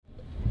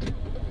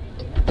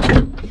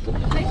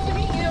Nice to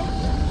meet you.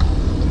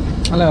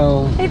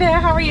 Hello. Hey there,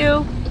 how are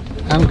you?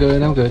 I'm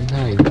good. How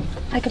are you?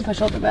 I can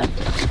push over the bed.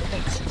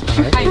 Thanks.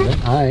 All right.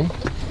 Hi.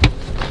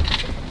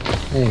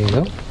 There you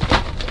go.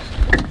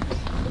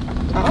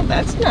 Oh,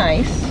 that's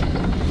nice.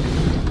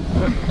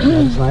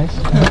 That's nice.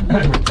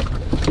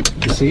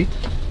 The seat?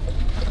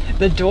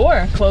 The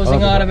door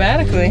closing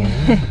automatically.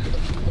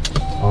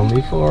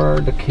 Only for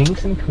the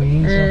kings and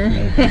queens of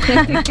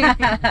Naples.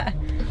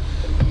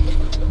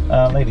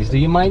 Ladies, do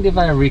you mind if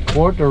I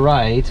record the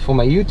ride for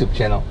my YouTube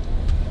channel?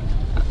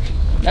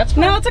 That's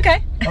fine. No, it's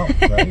okay. Oh,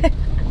 right.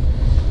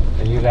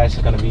 And you guys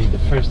are gonna be the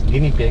first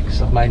guinea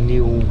pigs of my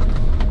new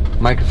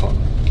microphone.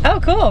 Oh,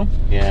 cool.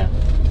 Yeah.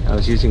 I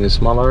was using a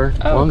smaller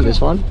one, cool.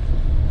 this one.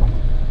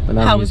 But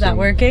How was that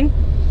working?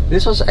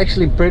 This was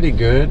actually pretty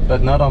good,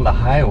 but not on the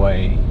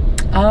highway.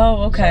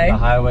 Oh, okay. So on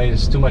the highway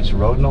is too much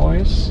road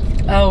noise.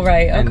 Oh,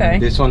 right, okay.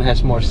 And this one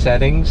has more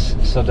settings,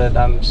 so that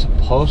I'm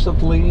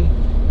supposedly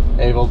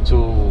able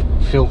to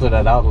filter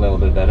that out a little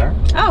bit better.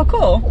 Oh,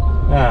 cool.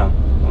 Yeah,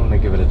 I'm gonna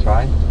give it a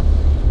try.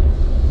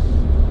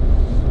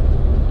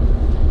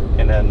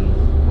 And then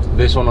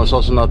this one was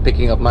also not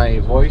picking up my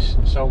voice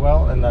so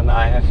well, and then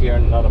I have here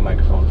another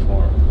microphone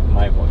for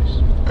my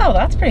voice. Oh,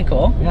 that's pretty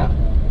cool. Yeah.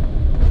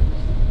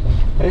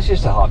 It's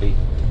just a hobby.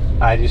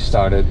 I just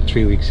started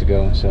 3 weeks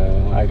ago, so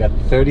I got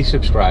 30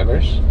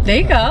 subscribers. There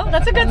you go.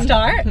 That's a good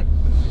start.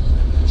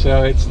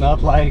 So it's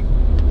not like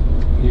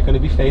you're gonna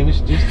be famous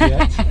just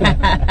yet.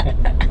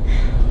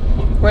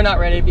 We're not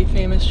ready to be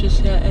famous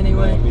just yet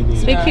anyway. No, me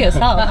neither. Speak for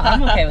yourself.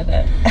 I'm okay with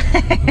it.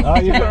 Oh,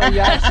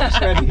 yeah,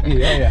 she's ready.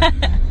 Yeah.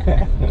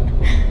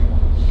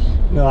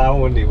 No, I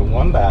wouldn't even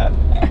want that.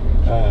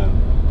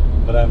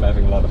 But I'm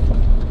having a lot of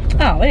fun.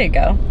 Oh, there you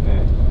go.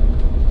 Yeah.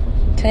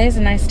 Today's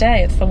a nice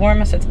day. It's the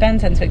warmest it's been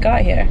since we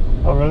got here.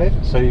 Oh, really?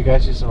 So you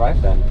guys just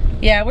arrived then?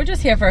 Yeah, we're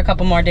just here for a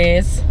couple more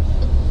days.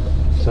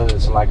 So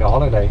it's like a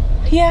holiday?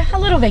 Yeah, a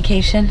little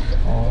vacation.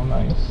 Oh,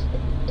 nice.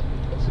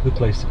 It's a good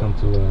place to come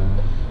to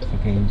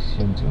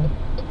vacation too.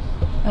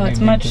 Oh, it's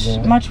Maybe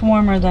much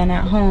warmer than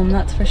at home,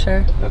 that's for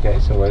sure. Okay,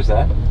 so where's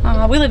that?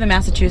 We live in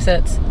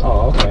Massachusetts,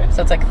 Oh, okay.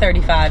 so it's like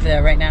 35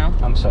 there right now.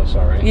 I'm so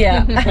sorry.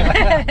 Yeah.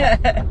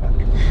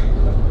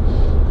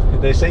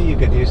 They say you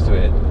get used to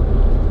it.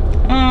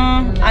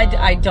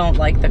 I don't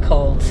like the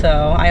cold,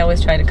 so I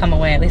always try to come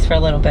away at least for a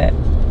little bit.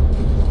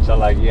 So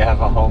like you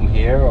have a home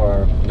here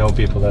or know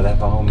people that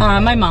have a home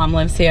here? My mom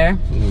lives here.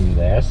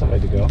 There's the way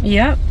to go.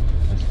 Yep.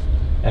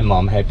 And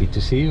mom happy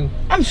to see you.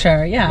 I'm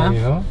sure, yeah. There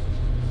you go.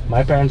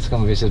 My parents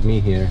come visit me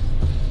here.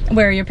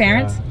 Where are your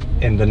parents?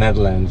 In the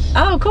Netherlands.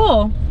 Oh,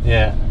 cool.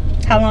 Yeah.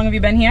 How long have you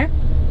been here?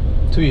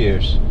 2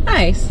 years.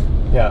 Nice.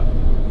 Yeah.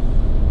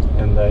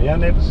 And yeah,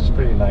 Naples is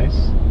pretty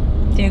nice.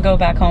 Do you go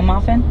back home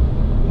often?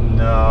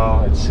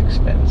 No, it's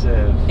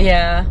expensive.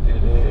 Yeah.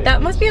 It is.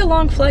 That must be a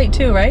long flight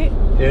too, right?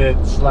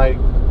 It's like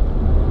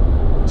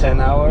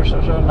 10 hours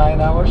or so, 9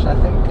 hours, I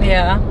think.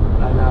 Yeah.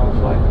 9-hour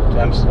flight to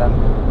Amsterdam.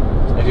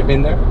 Have you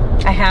been there?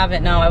 I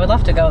haven't, no. I would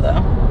love to go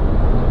though.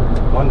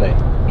 One day.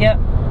 Yep.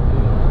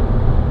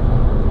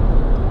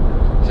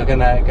 So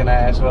can I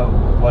ask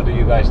what do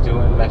you guys do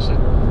in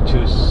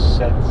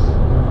Massachusetts?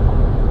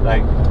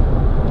 Like,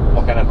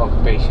 what kind of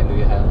occupation do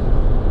you have?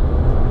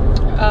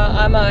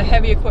 I'm a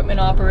heavy equipment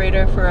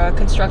operator for a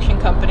construction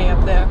company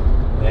up there.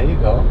 There you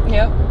go.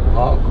 Yep.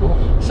 Oh, cool.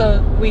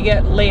 So we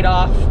get laid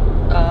off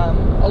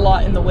a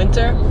lot in the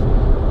winter.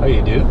 Oh,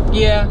 you do?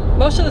 Yeah,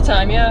 most of the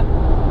time, yeah.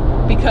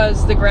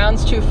 Because the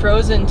ground's too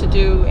frozen to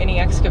do any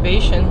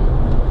excavation.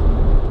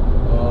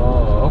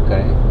 Oh,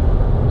 okay.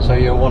 So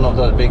you're one of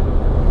those big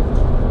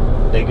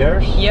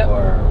diggers? Yep.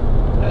 Or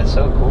that's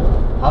so cool.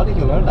 How did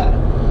you learn that?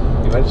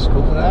 You went to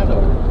school for that,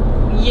 or?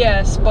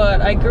 Yes,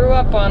 but I grew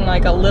up on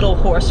like a little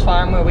horse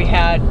farm where we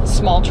had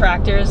small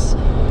tractors.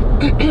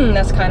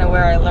 That's kind of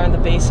where I learned the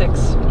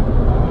basics.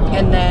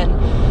 And then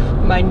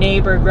my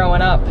neighbor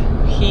growing up,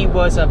 he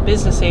was a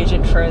business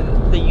agent for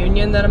the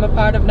union that I'm a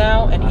part of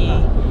now, and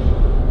he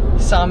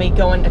saw me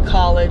going to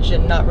college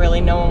and not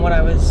really knowing what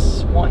I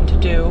was wanting to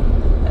do,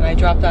 and I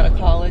dropped out of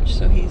college.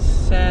 So he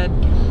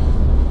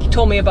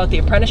told me about the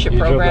apprenticeship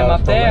program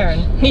up there,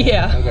 and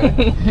yeah.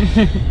 Okay.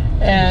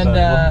 And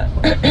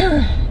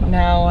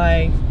now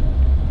I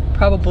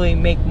probably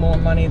make more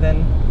money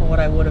than what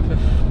I would have if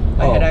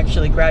I had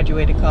actually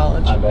graduated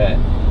college. I bet.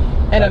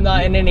 And I'm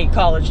not in any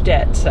college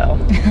debt, so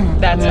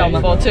that's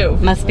helpful too.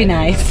 Must be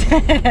nice.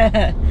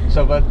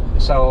 So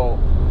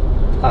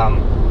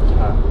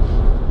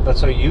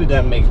you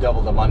then make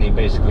double the money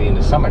basically in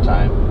the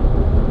summertime.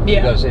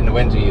 Yeah. Because in the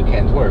winter you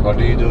can't work, or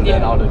do you do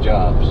then other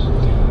jobs?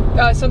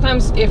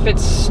 Sometimes if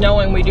it's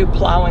snowing, we do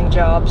plowing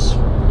jobs.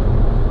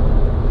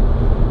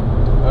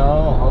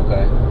 Oh,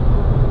 okay.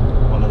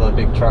 One of the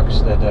big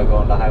trucks that go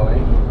on the highway?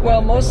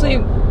 Well,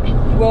 mostly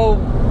we'll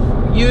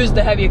use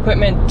the heavy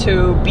equipment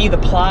to be the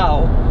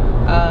plow.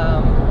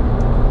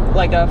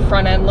 Like a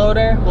front end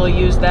loader, we'll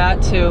use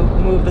that to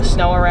move the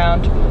snow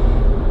around.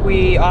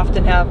 We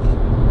often have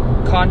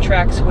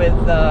contracts with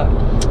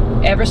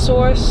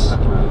Eversource.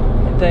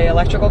 the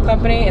electrical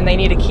company, and they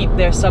need to keep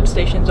their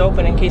substations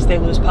open in case they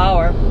lose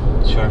power.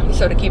 Sure.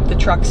 So to keep the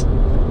trucks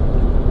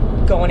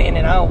going in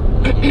and out,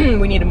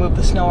 we need to move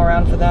the snow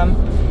around for them.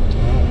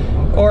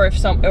 Or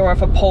if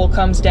a pole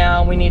comes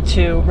down, we need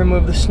to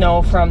remove the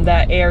snow from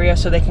that area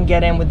so they can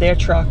get in with their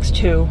trucks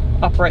to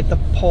upright the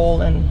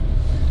pole and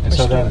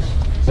restore.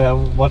 So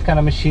what kind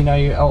of machine are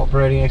you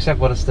operating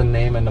exactly? What is the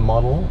name and the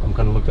model? I'm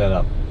gonna look that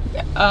up.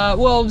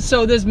 Well,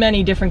 so there's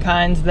many different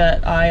kinds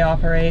that I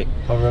operate.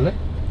 Oh, really?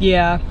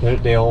 Yeah.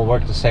 They all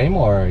work the same,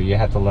 or you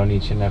have to learn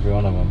each and every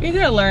one of them? You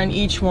gotta learn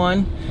each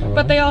one, Oh, really?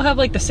 but they all have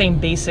like the same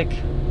basic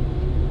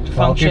Well,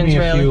 functions, give me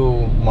a really.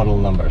 few model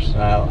numbers.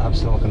 I'm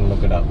still gonna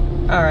look it up.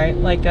 All right,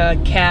 like a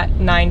Cat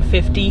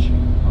 950.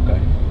 Okay.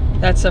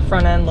 That's a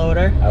front end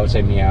loader. I would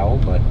say meow,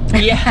 but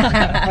Yeah.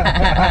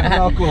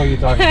 how cool are you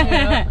talking?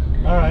 Yeah.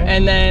 All right.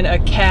 And then a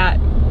Cat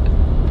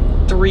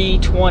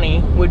 320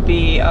 would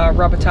be a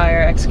rubber tire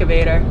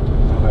excavator.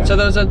 Okay. So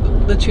those are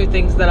the two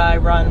things that I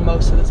run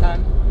most of the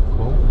time.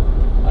 Cool,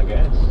 I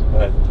guess.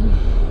 But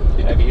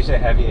if you say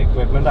heavy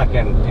equipment, I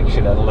can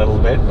picture that a little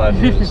bit, but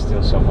there's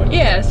still so much.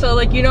 Yeah, so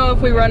like, you know,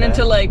 if we run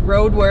into like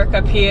road work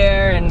up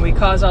here and we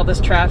cause all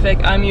this traffic,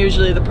 I'm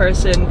usually the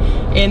person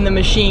in the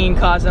machine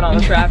causing all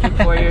the traffic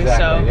for you.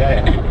 Exactly. So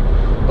Yeah.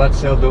 But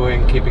still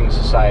keeping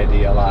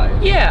society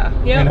alive. yeah.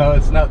 You know,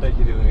 it's not that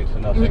you're doing it for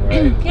nothing,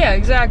 right? Yeah,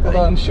 exactly.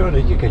 Although I'm sure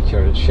that you get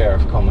your share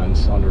of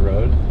comments on the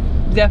road.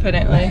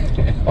 Definitely.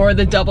 Or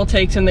the double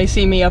takes when they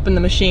see me up in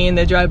the machine,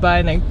 they drive by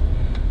and they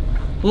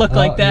look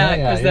like that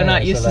because they're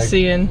not used to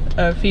seeing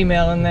a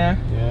female in there.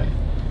 Yeah.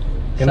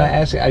 Can I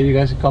ask, are you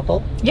guys a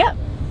couple? Yeah.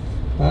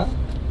 Huh?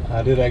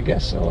 How did I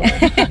guess so?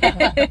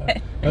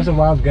 That was a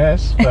wild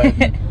guess, but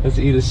it's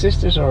either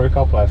sisters or a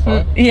couple, I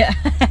thought. Yeah.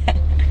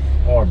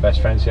 Or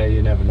best friends, yeah,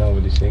 you never know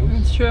with these things.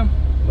 It's true.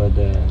 But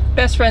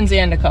Best friends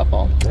and a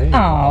couple.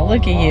 Oh,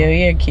 look at you.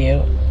 You're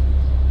cute.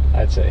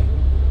 I'd say.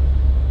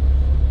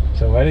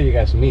 So where do you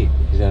guys meet?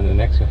 Is that the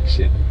next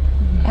question?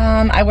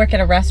 I work at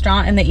a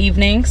restaurant in the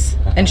evenings,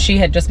 and she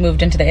had just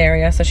moved into the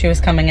area, so she was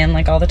coming in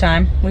like all the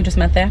time. We just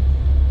met there.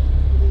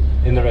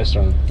 In the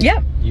restaurant?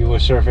 Yep. You were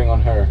serving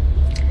on her,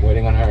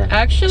 waiting on her.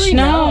 Actually,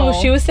 No,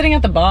 she was sitting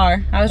at the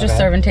bar. I was just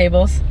serving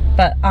tables.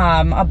 But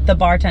the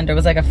bartender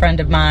was like a friend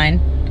of mine.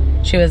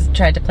 She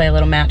tried to play a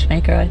little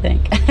matchmaker, I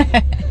think.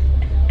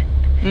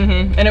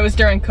 And it was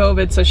during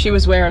COVID, so she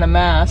was wearing a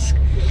mask.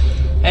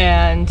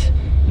 And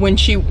when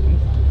she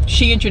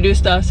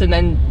introduced us, and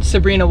then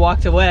Sabrina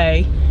walked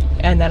away,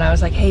 and then I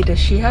was like, hey, does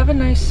she have a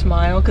nice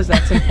smile? Because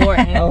that's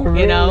important, Oh,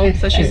 really? you know?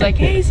 So she's like,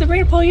 hey,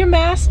 Sabrina, pull your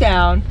mask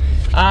down.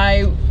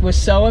 I was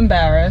so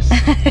embarrassed,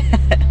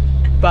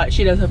 but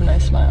she does have a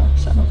nice smile,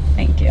 so.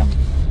 Thank you.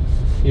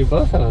 You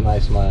both have a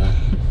nice smile.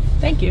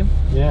 Thank you.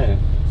 Yeah.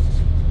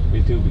 We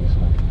do be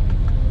smile.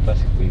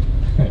 Plastic teeth.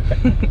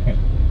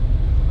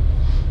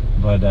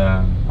 But,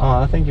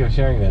 oh, thank you for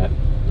sharing that.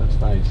 That's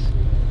nice.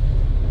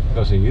 It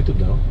goes on YouTube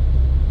though.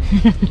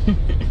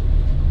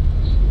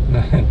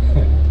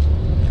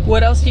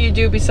 What else do you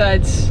do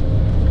besides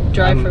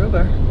drive for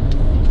Uber?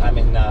 I'm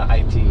in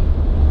IT.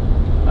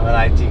 I'm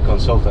an IT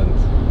consultant,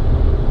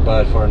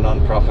 but for a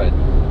non-profit.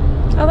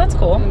 Oh, that's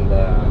cool. And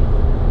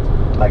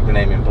like the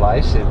name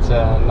implies, it's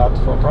not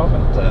for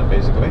profit,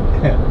 basically.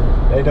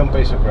 They don't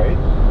pay so great,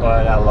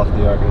 but I love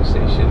the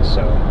organization,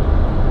 so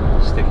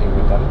sticking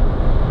with them.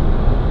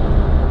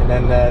 And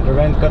then the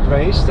rent got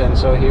raised, and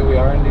so here we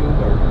are in the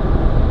Uber.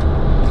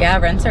 Yeah,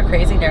 rents are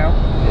crazy now.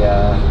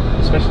 Yeah,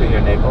 especially here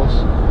in Naples.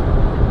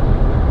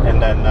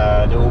 And then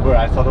the Uber,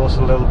 I thought it was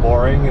a little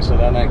boring, so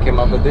then I came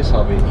up with this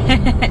hobby.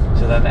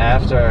 So then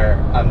after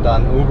I'm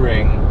done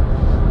Ubering,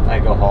 I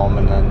go home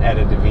and then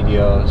edit the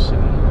videos,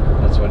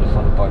 and that's where the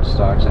fun part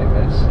starts, I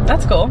guess.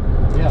 That's cool.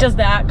 Yeah. Does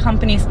that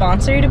company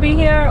sponsor you to be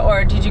here,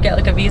 or did you get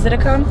like a visa to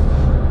come?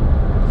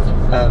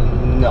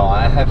 No,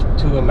 I have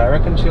 2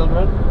 American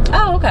children,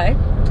 Oh, okay.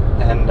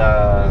 and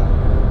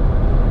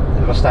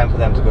it was time for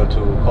them to go to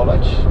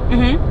college.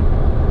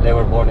 Mm-hmm. They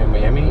were born in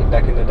Miami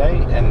back in the day,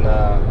 and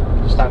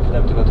it was time for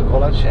them to go to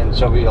college, and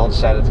so we all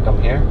decided to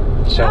come here.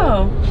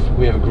 So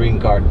we have a green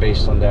card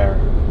based on their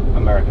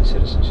American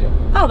citizenship.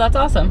 Oh, that's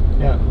awesome.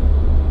 Yeah.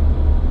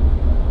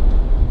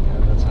 Yeah,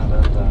 that's how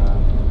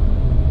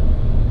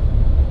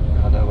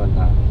that went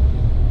down.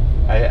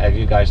 Have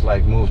you guys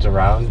like moved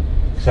around,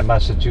 except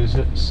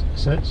Massachusetts?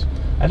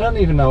 I don't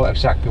even know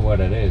exactly what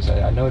it is.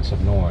 I know it's up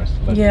north.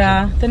 But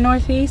Yeah, the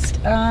Northeast.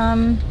 Is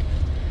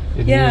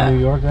it Yeah. near New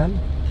York then?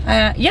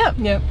 Yep.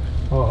 Yep.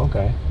 Oh,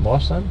 okay.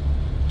 Boston?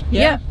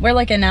 Yeah. We're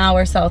like an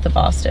hour south of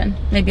Boston,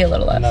 maybe a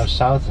little less. No,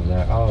 south of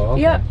there. Oh,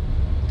 okay. Yeah.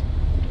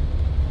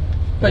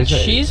 But Is it-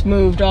 she's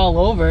moved all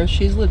over.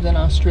 She's lived in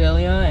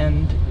Australia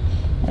and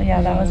Well,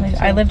 yeah, that was nice.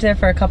 so- I lived there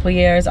for a couple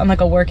years on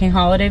like a working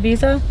holiday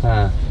visa.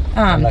 Like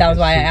That was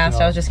a why I asked.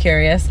 I was just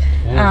curious.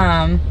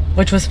 Yeah.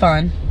 Which was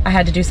fun. I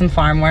had to do some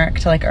farm work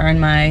to like earn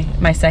my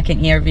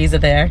second year visa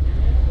there.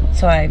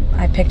 So I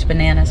picked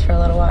bananas for a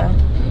little while.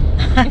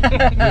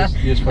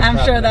 Just for I'm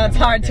sure traveling that's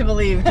in hard to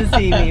America. believe to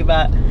see me,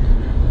 but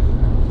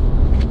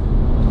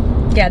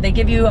Yeah, they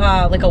give you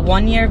like a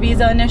 1-year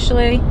visa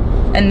initially,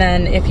 and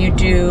then if you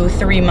do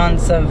 3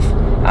 months of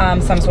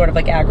some sort of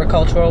like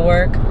agricultural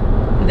work,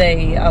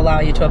 they allow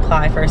you to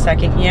apply for a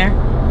 2nd year.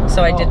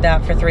 So I did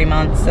that for 3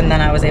 months, and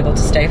then I was able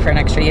to stay for an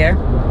extra year.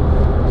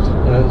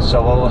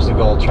 So what was the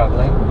goal,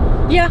 traveling?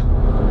 Yeah,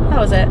 that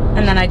was it.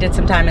 And then I did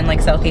some time in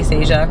like Southeast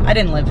Asia. I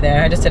didn't live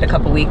there. I just did a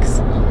couple weeks.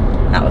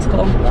 That was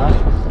cool.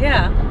 Nice.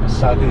 Yeah.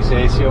 Southeast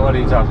Asia, what are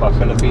you talking about?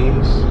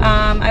 Philippines?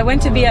 I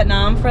went to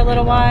Vietnam for a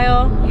little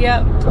while.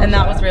 Yep. And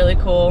that was really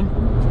cool.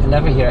 I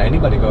never hear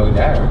anybody going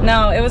there.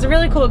 No, it was a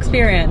really cool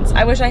experience.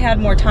 I wish I had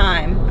more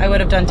time. I would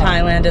have done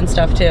Thailand and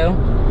stuff too.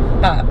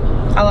 But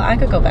I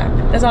could go back.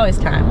 There's always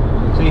time.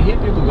 So you hear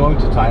people going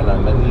to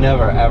Thailand, but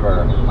never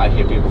ever I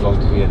hear people going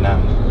to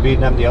Vietnam.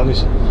 Vietnam, the only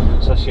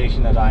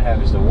association that I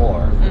have is the war.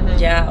 Mm-hmm.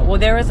 Yeah, well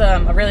there was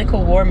a really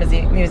cool war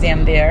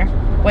museum there,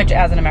 which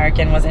as an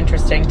American was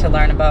interesting to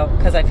learn about,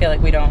 because I feel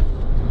like we don't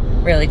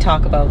really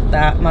talk about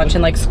that much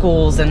in like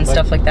schools and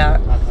stuff like that.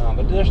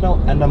 But there's no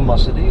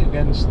animosity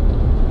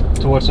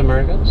towards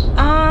Americans?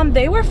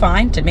 They were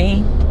fine to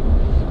me.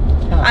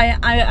 Huh.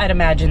 I'd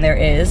imagine there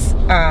is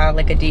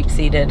like a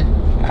deep-seated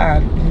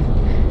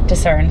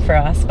discern for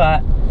us,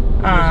 but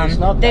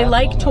they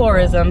like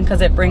tourism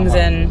because it brings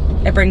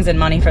in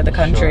money for the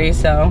country.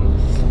 Sure. So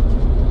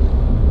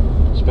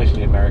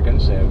especially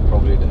Americans, they're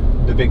probably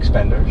the big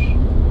spenders.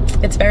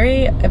 It's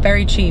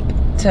very cheap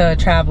to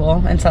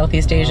travel in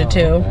Southeast Asia too.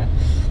 Okay.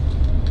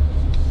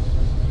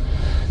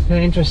 Yeah,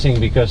 interesting,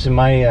 because in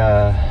my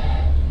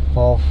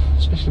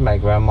especially my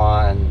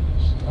grandma and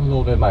a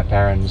little bit my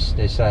parents,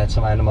 they still had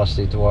some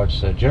animosity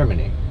towards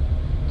Germany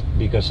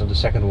because of the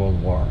Second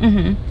World War.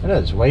 Mm-hmm. And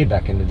that's way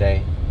back in the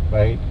day,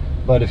 right?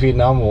 But the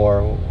Vietnam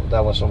War,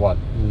 that was what,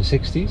 in the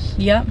 60s?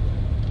 Yep.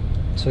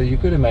 So you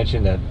could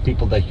imagine that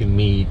people that you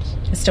meet,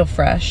 it's still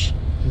fresh.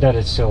 That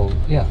it's still,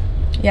 yeah.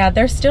 Yeah,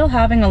 they're still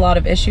having a lot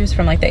of issues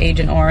from like the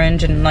Agent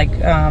Orange and like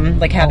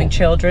having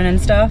children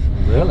and stuff.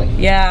 Really?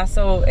 Yeah,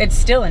 so it's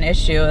still an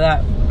issue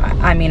that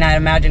I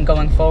imagine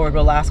going forward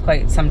will last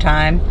quite some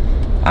time,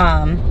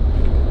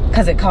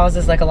 because it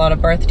causes like a lot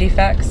of birth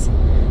defects,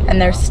 and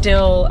there's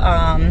still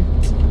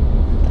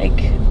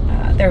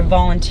there are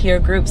volunteer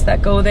groups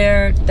that go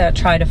there that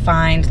try to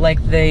find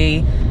like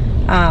the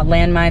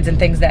landmines and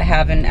things that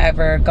haven't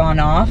ever gone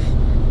off.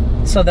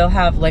 So they'll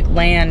have like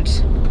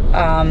land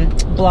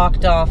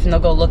blocked off, and they'll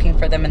go looking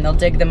for them, and they'll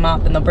dig them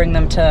up, and they'll bring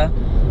them to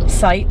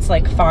sites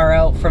like far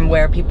out from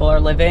where people are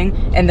living,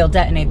 and they'll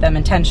detonate them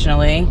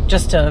intentionally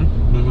just to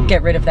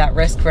get rid of that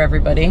risk for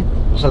everybody.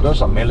 So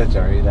those are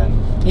military then?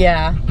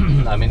 Yeah.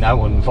 I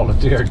wouldn't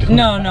volunteer.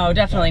 No,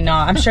 definitely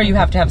not. I'm sure you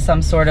have to have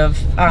some sort of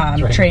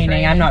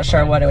training. I'm not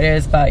sure what it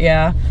is, but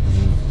yeah.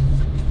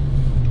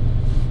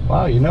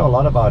 Wow, you know a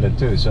lot about it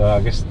too, so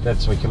I guess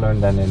that's what you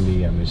learned then in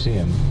the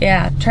museum.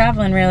 Yeah,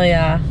 traveling really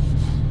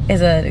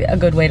is a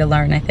good way to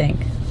learn, I think.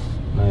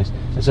 Nice.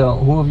 And so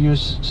who of you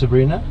is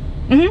Sabrina?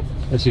 Mm-hmm.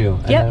 That's you.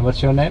 And yep. then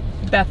what's your name?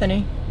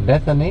 Bethany.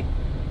 Bethany?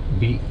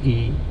 Bethany?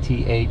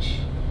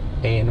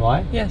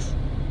 Yes.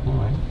 All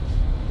right.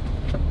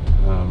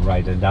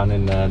 Write it down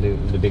in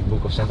the big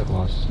book of Santa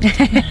Claus.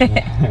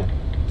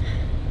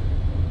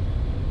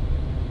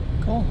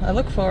 Cool. I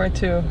look forward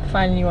to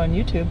finding you on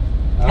YouTube.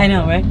 I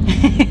know, right?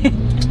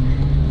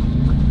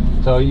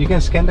 So you can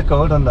scan the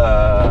code on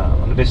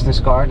the business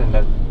card, and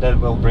that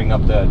will bring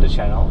up the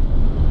channel.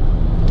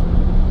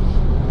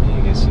 And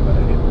you can see what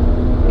I did.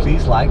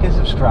 Please like and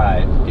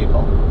subscribe,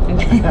 people.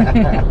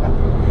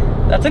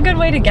 That's a good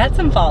way to get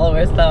some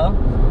followers, though,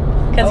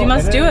 because you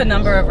must do a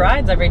number of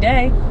rides every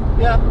day.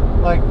 Yeah,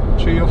 like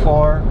 3 or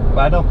 4, but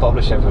I don't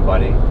publish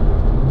everybody.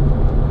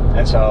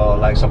 And so,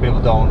 like, some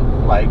people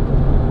don't like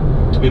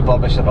to be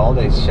published at all.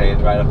 They say it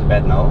right off the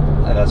bat no,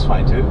 and that's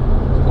fine too,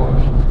 of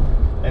course.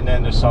 And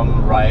then there's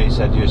some rides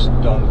that just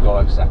don't go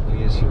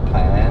exactly as you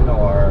plan,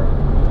 or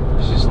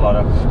there's just a lot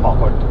of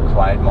awkward,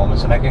 quiet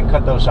moments, and I can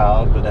cut those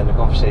out, but then the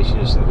conversation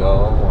doesn't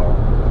go, or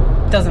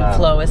doesn't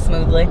flow as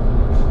smoothly.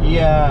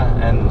 Yeah,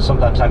 and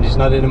sometimes I'm just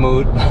not in the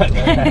mood, but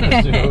that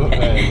has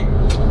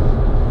to.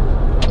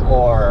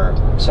 Or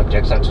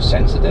subjects are too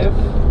sensitive.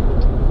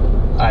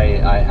 I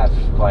have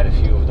quite a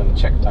few of them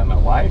checked by my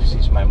wife.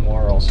 She's my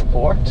moral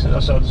support, so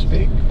to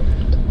speak.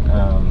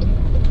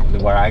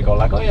 Where I go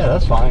like, oh yeah,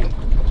 that's fine.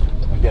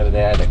 Like the other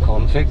day I had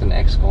an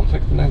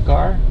ex-convict in the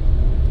car.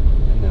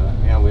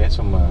 And we had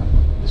some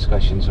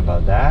discussions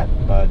about that,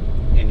 but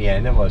in the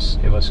end it was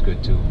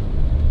good to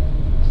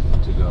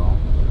go.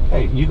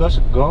 Hey, you guys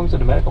going to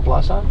the medical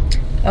plaza?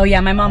 Oh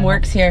yeah, my mom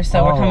works here,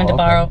 so we're coming to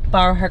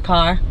borrow her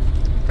car.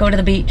 Go to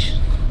the beach.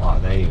 Oh,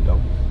 there you go.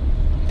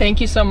 Thank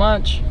you so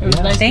much. It was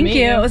nice to meet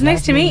you. It was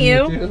nice to meet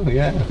you.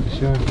 Yeah, for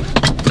sure.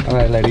 All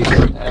right, ladies.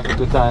 Have a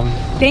good time.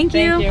 Thank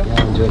you. Thank you.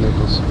 Yeah, enjoy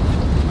Naples.